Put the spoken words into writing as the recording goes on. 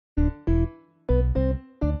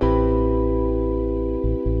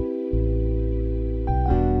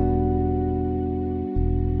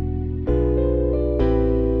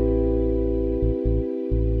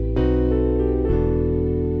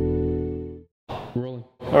Rolling.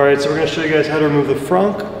 Alright, so we're going to show you guys how to remove the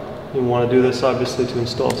frunk. You want to do this obviously to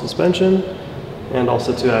install suspension and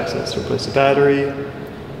also to access, replace the battery,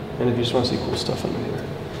 and if you just want to see cool stuff under here.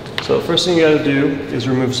 So first thing you got to do is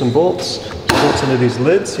remove some bolts. Bolts into these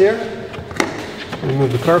lids here.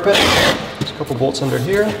 Remove the carpet. There's a couple bolts under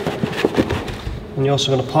here. And you're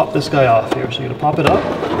also going to pop this guy off here. So you're going to pop it up,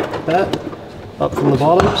 like that, up from the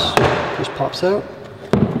bottoms. Just pops out.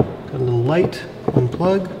 Got a little light,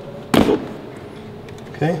 unplug.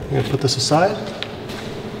 Okay, I'm going to put this aside.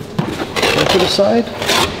 Put it aside.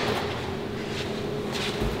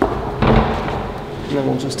 And then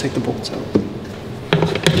we'll just take the bolts out.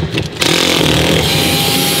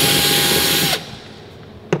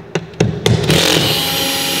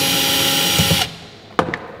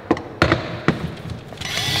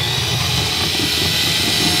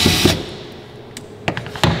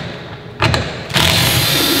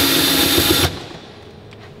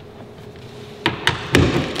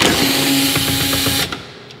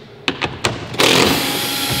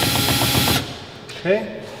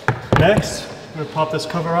 Okay, next, I'm going to pop this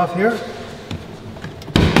cover off here.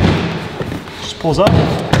 Just pulls up.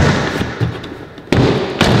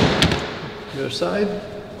 The other side.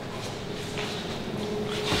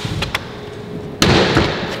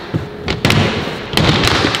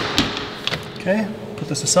 Okay, put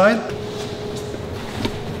this aside.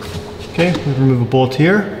 Okay, we remove a bolt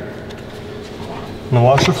here. And the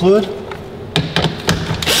washer fluid.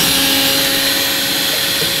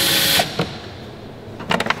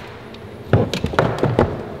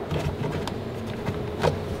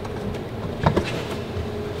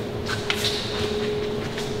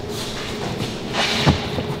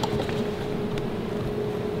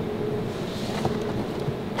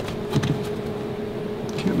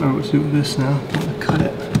 Can't remember what to do with this now. I'm gonna cut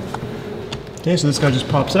it. Okay, so this guy just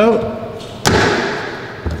pops out.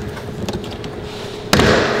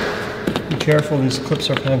 Be careful, these clips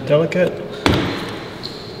are kind of delicate.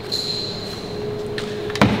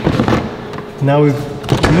 Now we've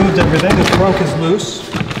removed everything, the frunk is loose.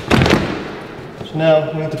 So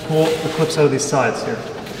now we need to pull the clips out of these sides here.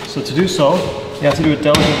 So to do so, you have to do it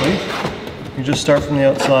delicately. You just start from the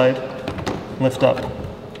outside, lift up.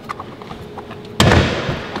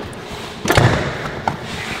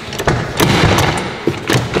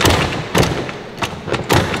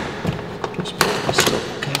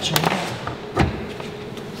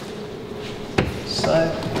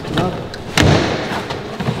 Side, up.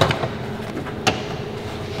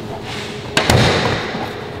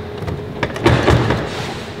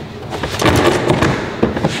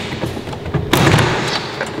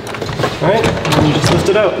 Alright, and then you just lift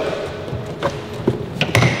it out.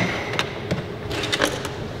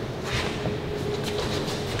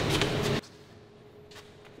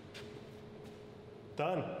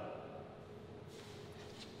 Done.